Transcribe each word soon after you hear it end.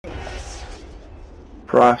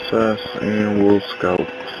process, and we'll scout,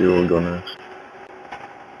 see where we're going next.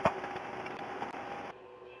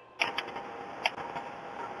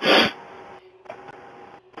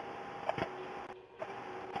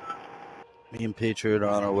 Me and Patriot are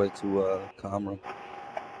on our way to Comra.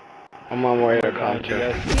 I'm on my way to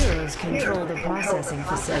Comra. Heroes control the processing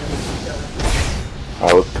facility.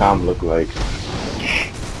 What's Com look like?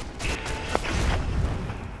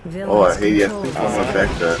 Villains I hate control yes, the I'm facility. back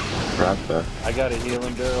to process. I got a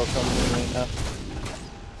healing barrel coming in right now.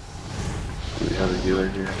 Do we have a healer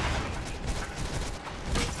here?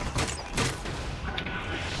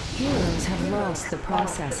 Heroes have lost the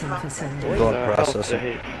processing facility. We're going to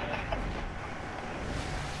processing.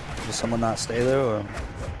 Does someone not stay there, or?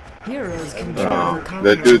 Heroes control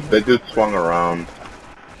the That dude swung around.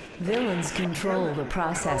 Villains control the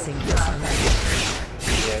processing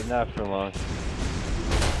facility. Yeah, not for long.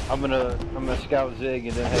 I'm gonna scout Zig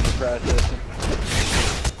and then head to processing.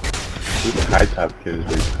 This high top kid is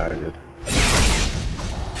retarded.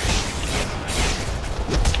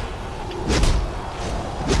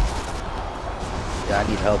 Yeah, I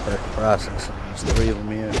need help at the processing. There's 3 of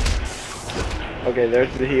them here. Okay,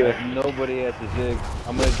 there's the healer. There's nobody at the Zig.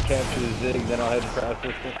 I'm gonna capture the Zig, then I'll head to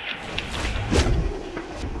processing.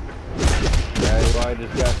 Alright, well I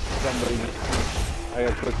just got somebody. I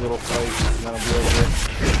got a quick little fight, and then I'll be over there.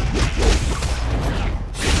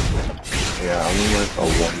 Yeah, I'm like a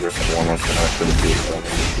 1v1 I couldn't do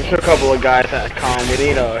something. There's a couple of guys at Com. We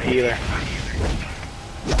need a healer.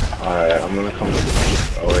 Alright, I'm gonna come to...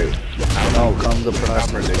 Oh wait. No, come to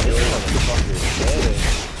processing. Ridiculous.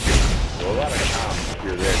 Well, a lot of Com if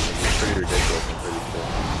you're there, because it's pretty ridiculous and pretty cool.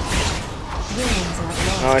 Villains have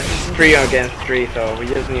lost No, it's 3 against 3, so we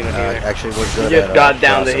just need a healer. Actually, we're We good just at got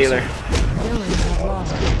down the processing. healer. Villains have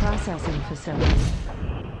lost the processing facility.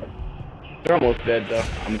 They're almost dead though.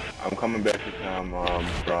 I'm coming back to Com,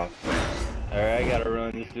 Frost. Alright, I gotta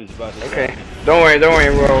run. This dude's about to Okay. Don't worry,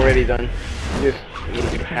 we're already done. Just need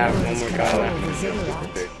to have one more guy Control left. the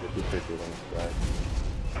Ziggurat.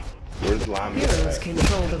 Where's Lamy Heroes at?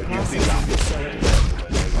 control the processing facility.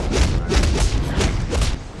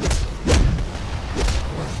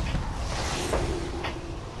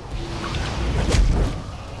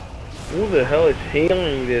 Who the hell is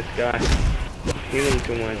healing this guy? Healing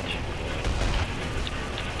too much.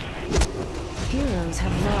 Heroes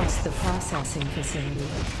have lost the processing facility.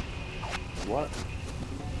 What?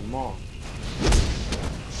 Mom.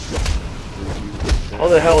 How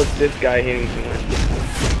the hell is this guy hitting too much?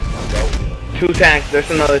 2 tanks, there's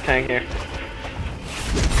another tank here.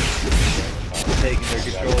 taking their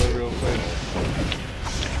controller real quick.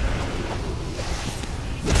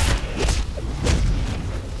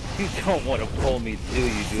 You don't want to pull me, do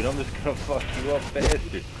you, dude? I'm just gonna fuck you up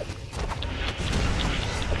faster.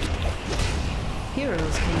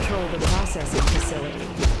 Heroes control the processing facility.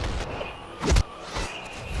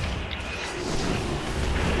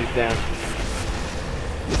 He's down.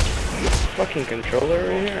 Fucking controller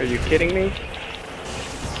over here? Are you kidding me?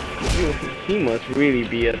 He must really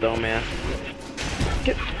be a dumbass.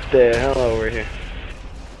 Get the hell over here.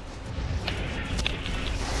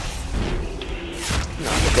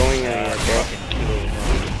 Not going anywhere, bro.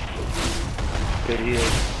 Good heal.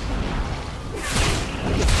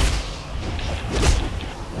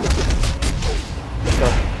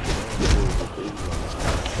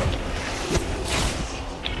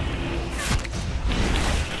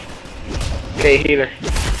 Okay, healer.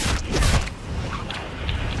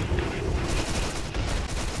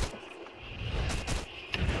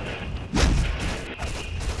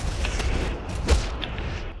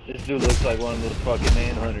 This dude looks like one of those fucking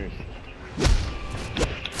manhunters.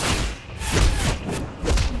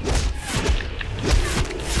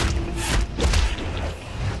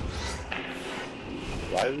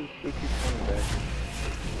 Why does this dude keep coming back?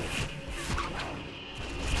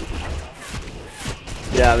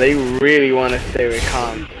 Yeah, they really want to stay with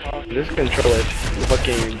calm. This controller is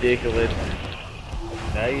fucking ridiculous.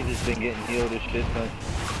 Now he's just been getting healed as shit, man.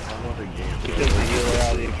 Another game. He took the healer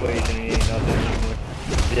out of the equation and he ain't nothing anymore.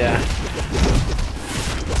 Yeah.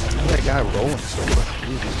 How's that guy rolling so much?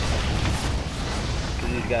 Jesus.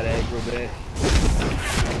 Cause he's got acrobat.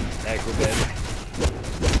 Acrobatic.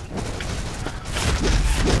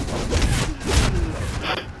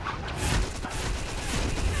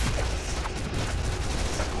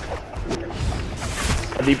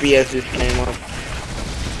 DPS just came up.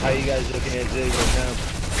 How you guys looking at Zig right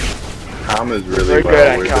now? Com is really We're good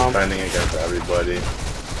well. at We're com. defending against everybody.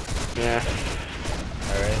 Yeah.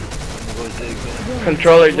 Alright. I'm gonna go Zig, man.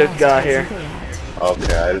 Controller just got here.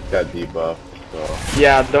 Okay, I just got debuffed, so...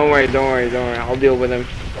 Yeah, don't worry. I'll deal with him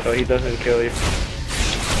so he doesn't kill you.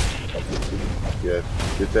 Yeah,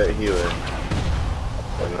 get that healer.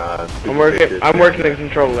 And, I'm working the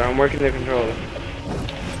controller. I'm working the controller.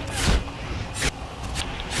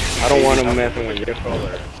 I don't want him messing with you.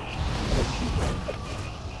 Controller.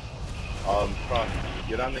 Cross,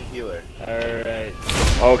 get on the healer. Alright.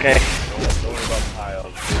 Okay. Don't worry about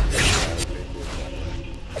piles.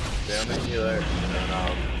 Stay on the healer, and then,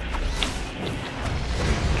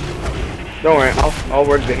 Don't worry, I'll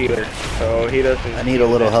work the healer, so he doesn't. I need a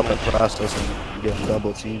little help in processing. I'm getting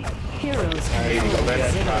double teamed. Heroes have Hey, go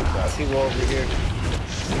back to process. See, go over here.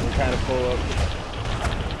 We're trying to pull up.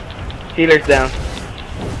 Healer's down.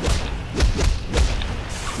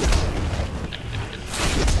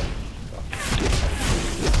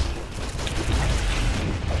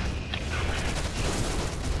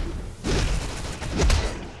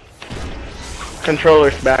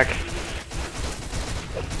 Controller's back.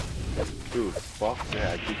 Dude, fuck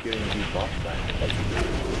that. I keep getting debuffed back.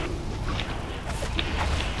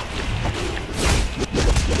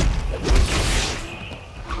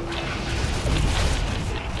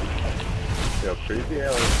 Yo, crazy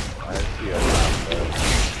alien. I see a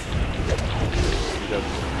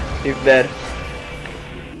He's dead.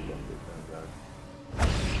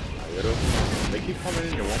 They keep coming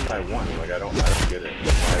in here one by one. Like I don't get it.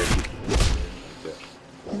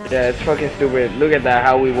 Yeah, it's fucking stupid. Look at that,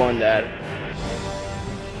 how we won that.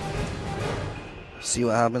 See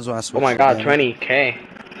what happens when I switch. Oh my god, the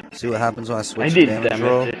 20k. See what happens when I switch. I the did damage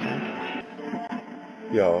roll? damage this time.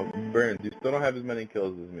 Yo, Burns, you still don't have as many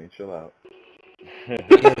kills as me. Chill out.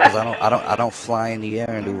 Because I don't fly in the air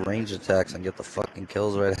and do range attacks and get the fucking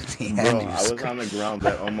kills right at the end. Bro, you I was on the ground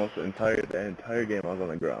that entire game. I was on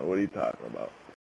the ground. What are you talking about?